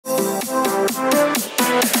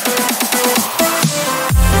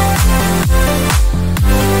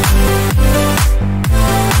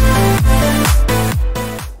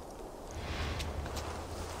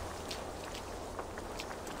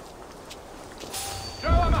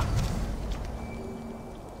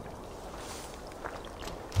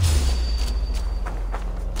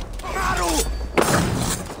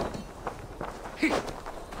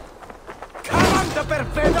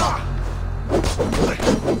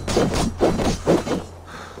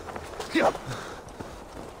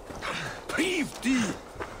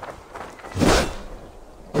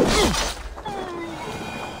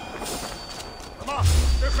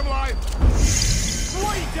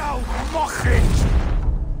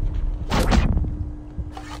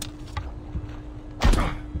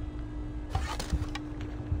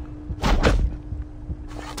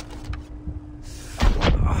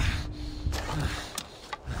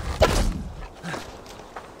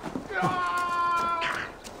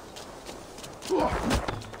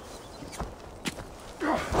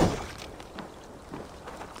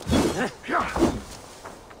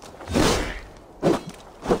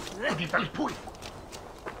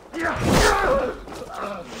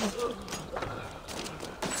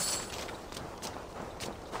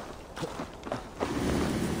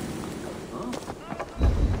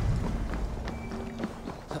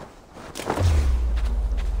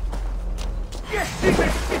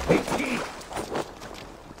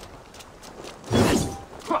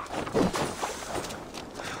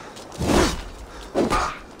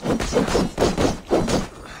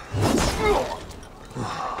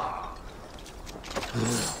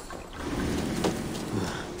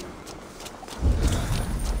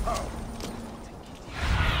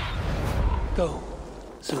Go.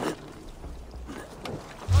 Soon.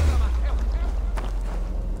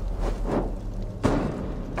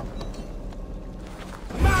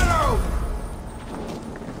 Maro!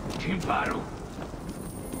 Timparo.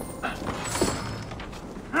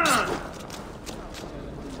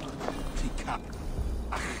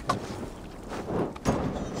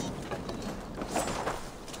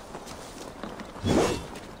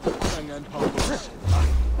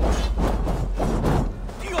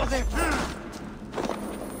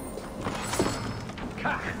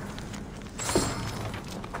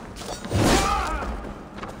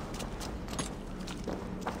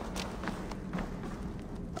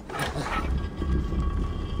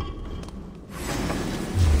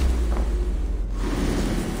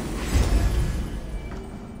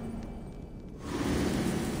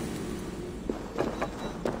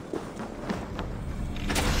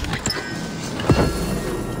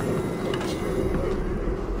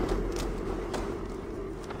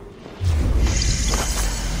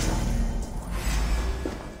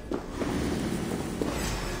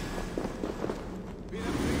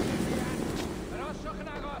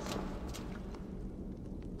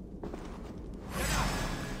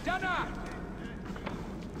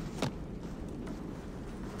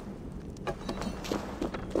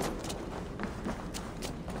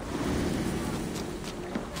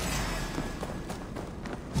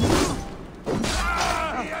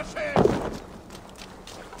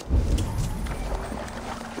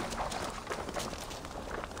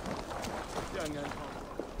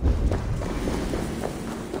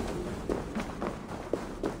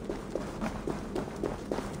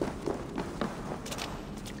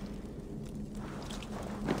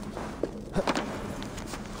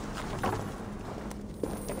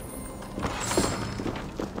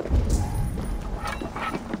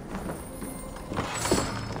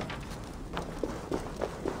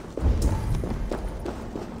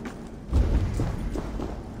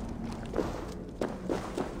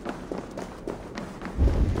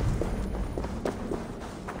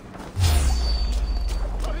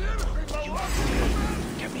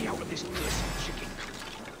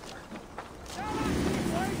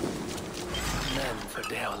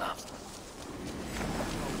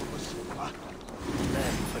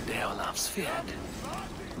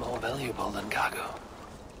 More valuable than cargo.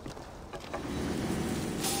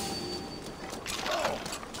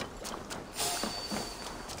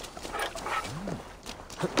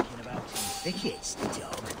 Thinking about some thickets, the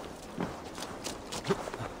dog.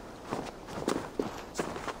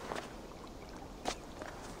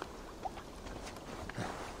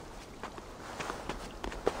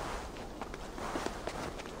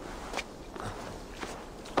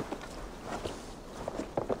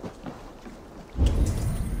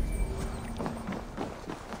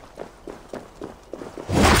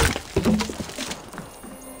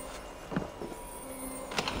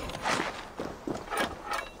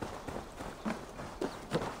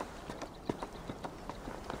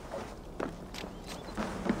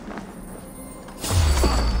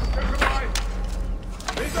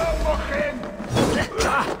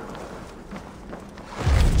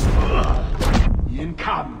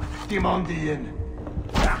 Dimondien.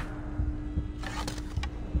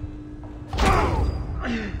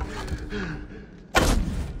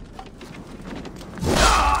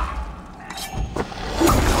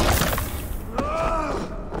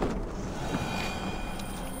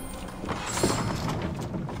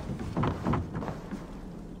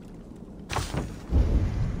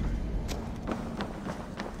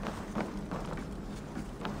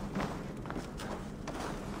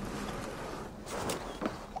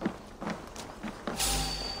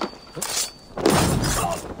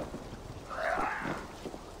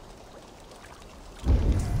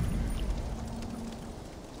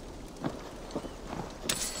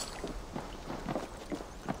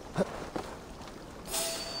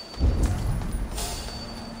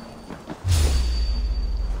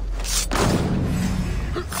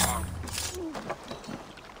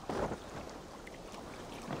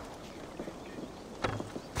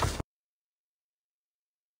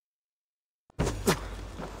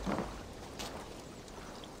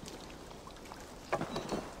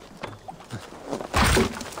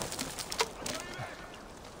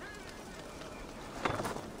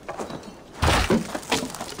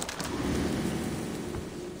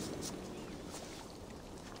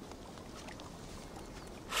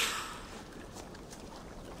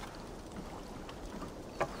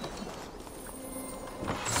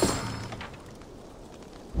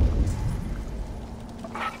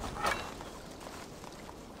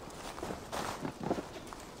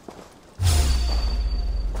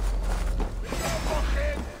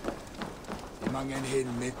 ingen hin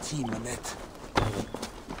med teamet.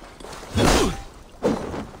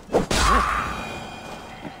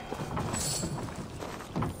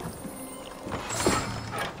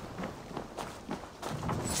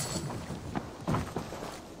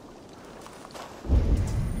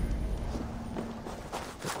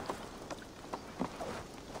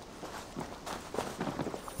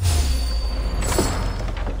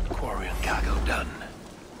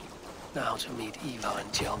 Now to meet Eva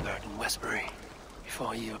and Gilbert in Westbury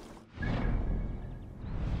before you...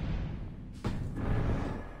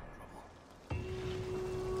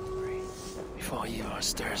 Before Eva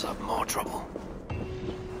stirs up more trouble.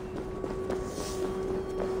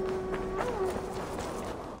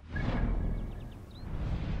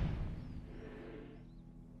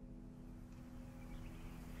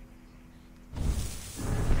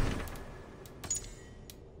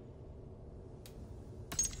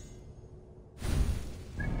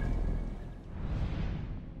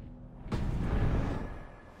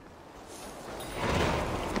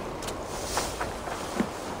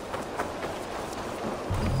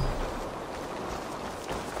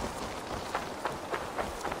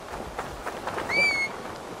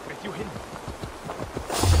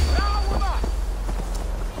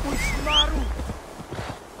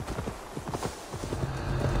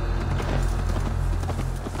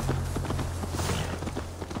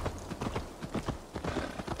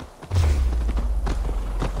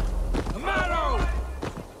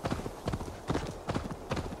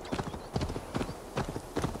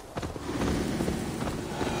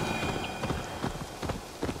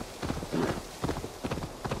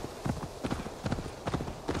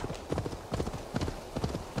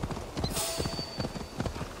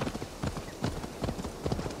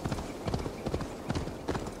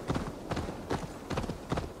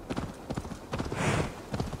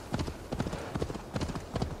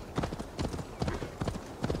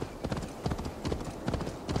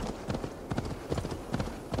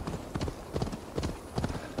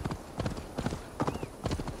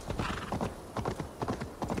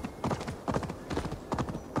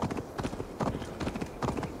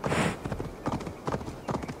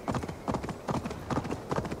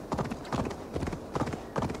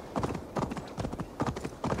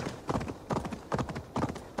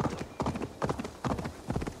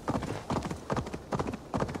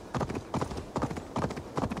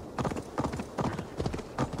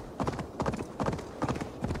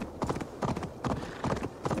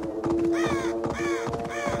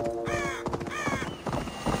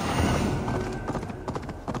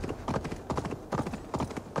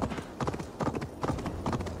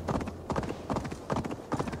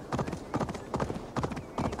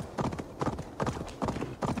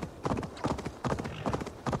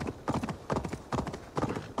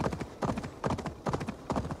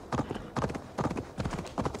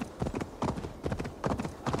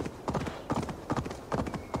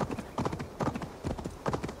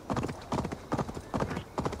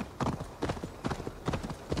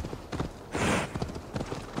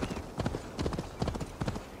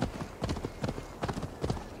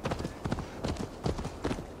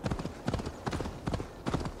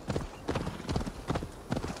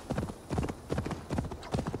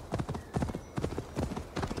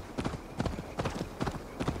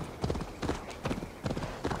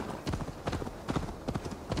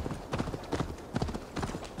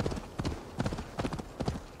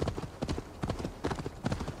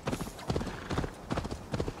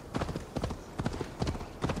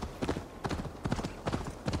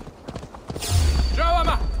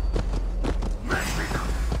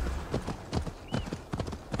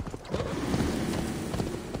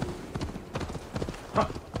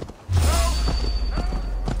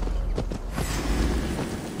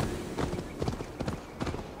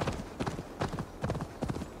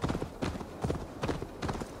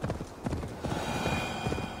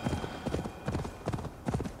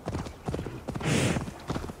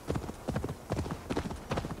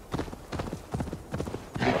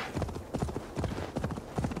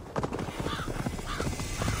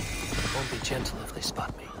 Gentle if they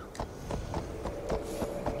spot me.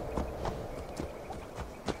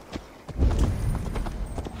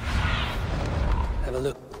 Have a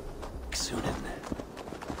look soon in there.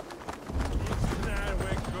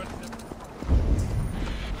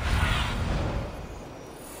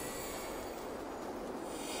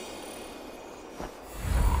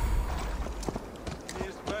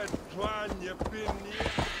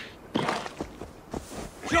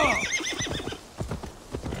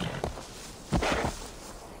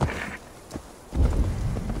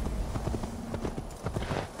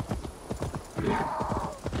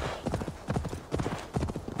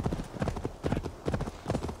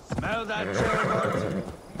 smell that jailbird?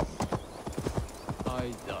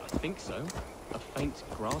 I think so. A faint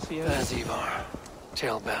grassy odor. There's Ivar.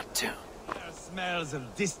 Tailbat too. There smells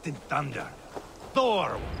of distant thunder.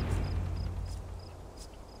 Thor!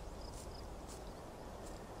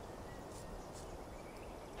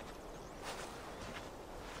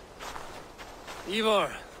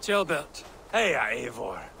 Ivar, Tailbat. Hey,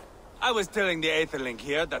 Eivor. I was telling the Aetherling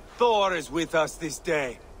here that Thor is with us this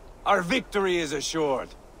day. Our victory is assured.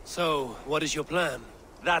 So, what is your plan?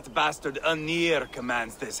 That bastard Anir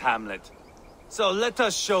commands this hamlet. So let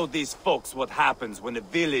us show these folks what happens when a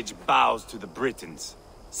village bows to the Britons.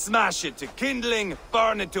 Smash it to kindling,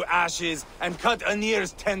 burn it to ashes, and cut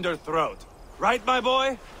Anir's tender throat. Right, my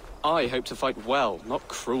boy? I hope to fight well, not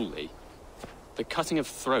cruelly. The cutting of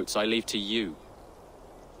throats I leave to you.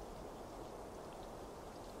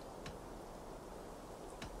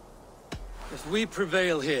 If we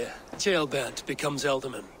prevail here, Tailbat becomes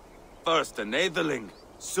Elderman. First an Aetherling,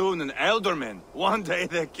 soon an Elderman, one day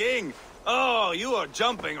the king. Oh, you are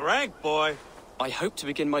jumping rank, boy. I hope to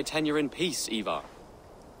begin my tenure in peace, Ivar.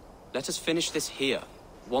 Let us finish this here,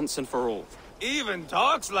 once and for all. Even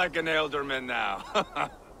talks like an Elderman now.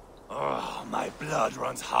 Oh, my blood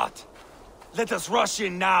runs hot. Let us rush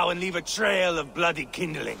in now and leave a trail of bloody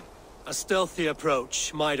kindling. A stealthy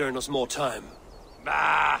approach might earn us more time.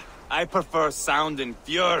 Ah, I prefer sound and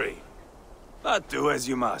fury. But do as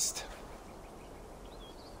you must.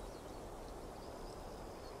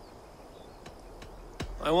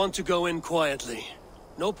 I want to go in quietly.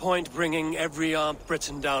 No point bringing every armed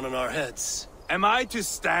Briton down on our heads. Am I to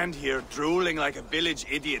stand here drooling like a village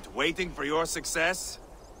idiot waiting for your success?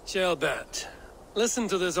 Tailbat, listen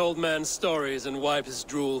to this old man's stories and wipe his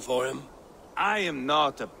drool for him. I am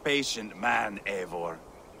not a patient man, Eivor.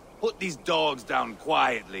 Put these dogs down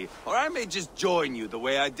quietly, or I may just join you the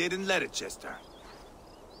way I did in Leicester.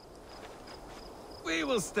 We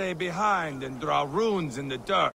will stay behind and draw runes in the dirt.